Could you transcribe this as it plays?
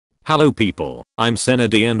Hello people, I'm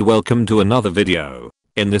Senedy and welcome to another video.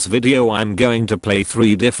 In this video I'm going to play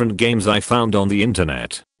 3 different games I found on the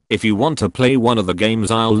internet. If you want to play one of the games,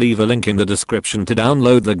 I'll leave a link in the description to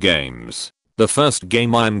download the games. The first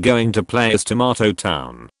game I'm going to play is Tomato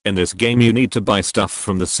Town. In this game you need to buy stuff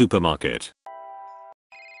from the supermarket.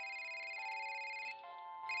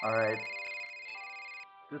 Alright.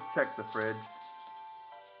 Just check the fridge.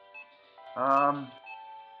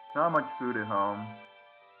 Not much food at home.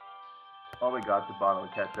 All we got's a bottle of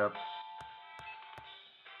ketchup.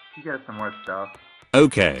 You get some more stuff.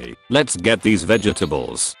 Okay, let's get these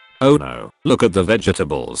vegetables. Oh no, look at the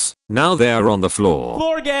vegetables. Now they are on the floor.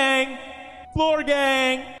 Floor gang! Floor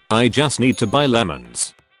gang! I just need to buy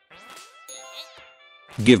lemons.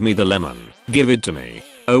 Give me the lemon. Give it to me.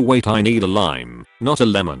 Oh wait, I need a lime, not a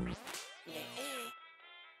lemon.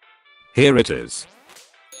 Here it is.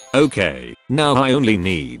 Okay, now I only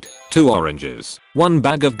need 2 oranges, 1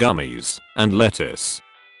 bag of gummies, and lettuce.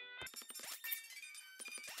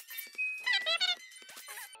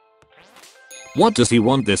 What does he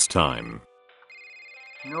want this time?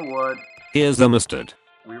 You know what? Here's the mustard.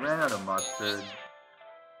 We ran out of mustard.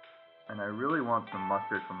 And I really want some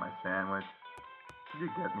mustard for my sandwich. Could you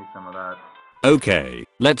get me some of that? Okay,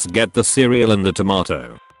 let's get the cereal and the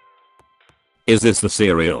tomato. Is this the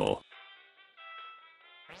cereal?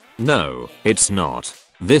 No, it's not.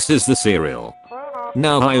 This is the cereal.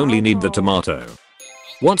 Now I only need the tomato.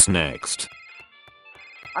 What's next?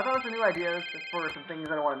 I thought of some new ideas for some things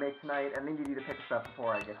that I want to make tonight, and maybe need to pick stuff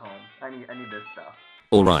before I get home. I need this stuff.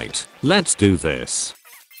 Alright, let's do this.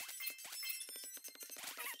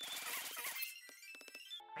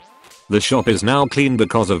 The shop is now clean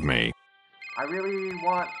because of me. I really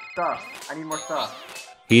want stuff. I need more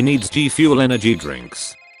stuff. He needs G Fuel energy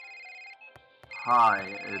drinks.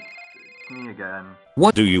 Hi, it's me again.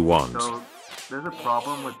 What do you want? So, there's a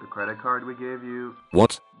problem with the credit card we gave you.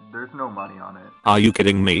 What? There's no money on it. Are you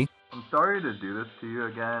kidding me? I'm sorry to do this to you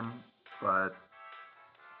again, but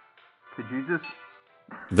could you just...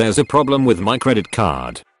 There's a problem with my credit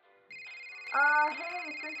card. Hey,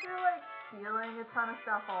 since you're stealing a ton of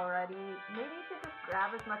stuff already, maybe you should just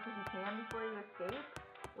grab as much as you can before you escape.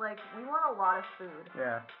 We want a lot of food.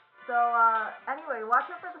 Yeah. So, anyway, watch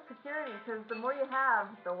out for the security, because the more you have,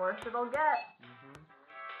 the worse it'll get.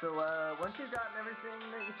 So, once you've gotten everything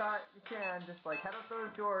that you thought you can, just, head up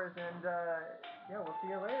those doors, and, yeah, we'll see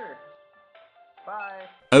you later. Bye.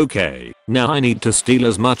 Okay, now I need to steal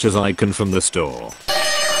as much as I can from the store.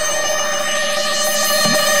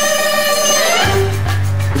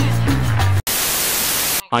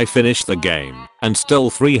 I finished the game and stole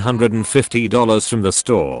 $350 from the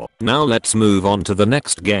store. Now let's move on to the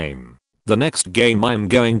next game. The next game I'm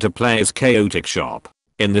going to play is Kaotik Shop.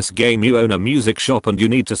 In this game you own a music shop and you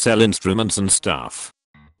need to sell instruments and stuff.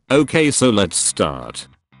 Okay, so let's start.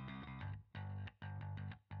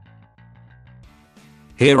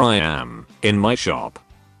 Here I am, in my shop.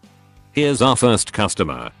 Here's our first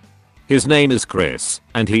customer. His name is Chris,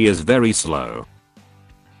 and he is very slow.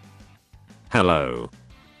 Hello.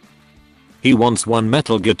 He wants 1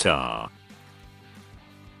 metal guitar.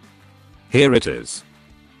 Here it is.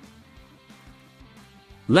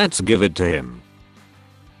 Let's give it to him.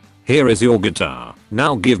 Here is your guitar,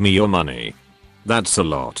 now give me your money. That's a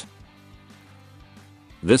lot.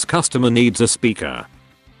 This customer needs a speaker.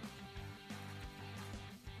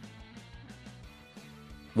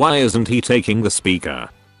 Why isn't he taking the speaker?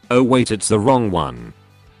 Oh wait, it's the wrong one.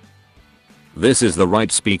 This is the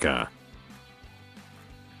right speaker.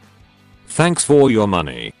 Thanks for your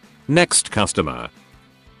money. Next customer.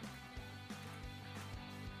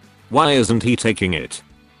 Why isn't he taking it?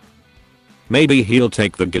 Maybe he'll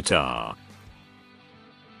take the guitar.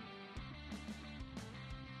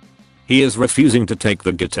 He is refusing to take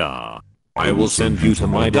the guitar. I will send you to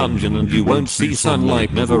my dungeon and you won't see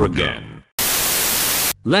sunlight never again.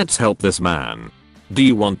 Let's help this man. Do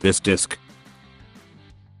you want this disc?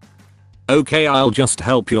 Okay, I'll just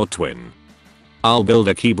help your twin. I'll build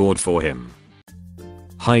a keyboard for him.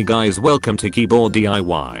 Hi guys, welcome to Keyboard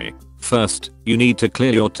DIY. First, you need to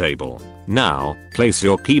clear your table. Now, place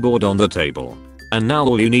your keyboard on the table. And now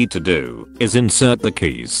all you need to do is insert the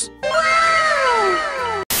keys.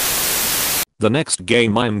 The next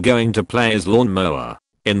game I'm going to play is Lawn Mower.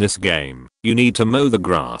 In this game, you need to mow the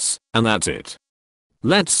grass, and that's it.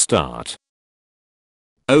 Let's start.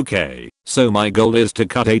 Okay, so my goal is to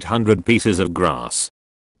cut 800 pieces of grass.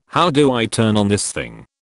 How do I turn on this thing?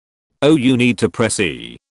 Oh, you need to press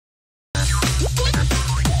E.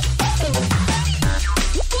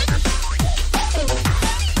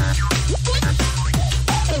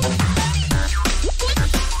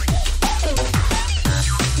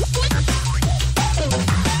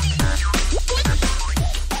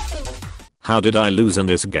 How did I lose in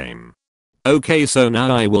this game? Okay, so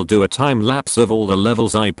now I will do a time lapse of all the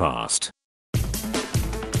levels I passed.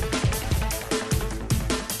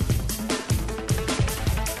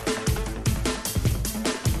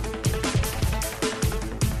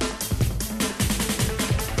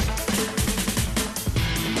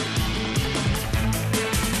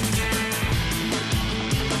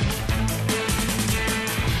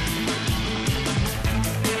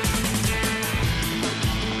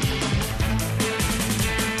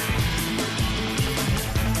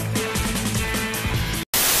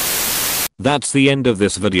 That's the end of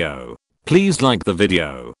this video. Please like the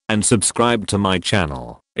video and subscribe to my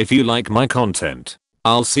channel if you like my content.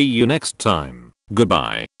 I'll see you next time.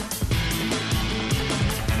 Goodbye.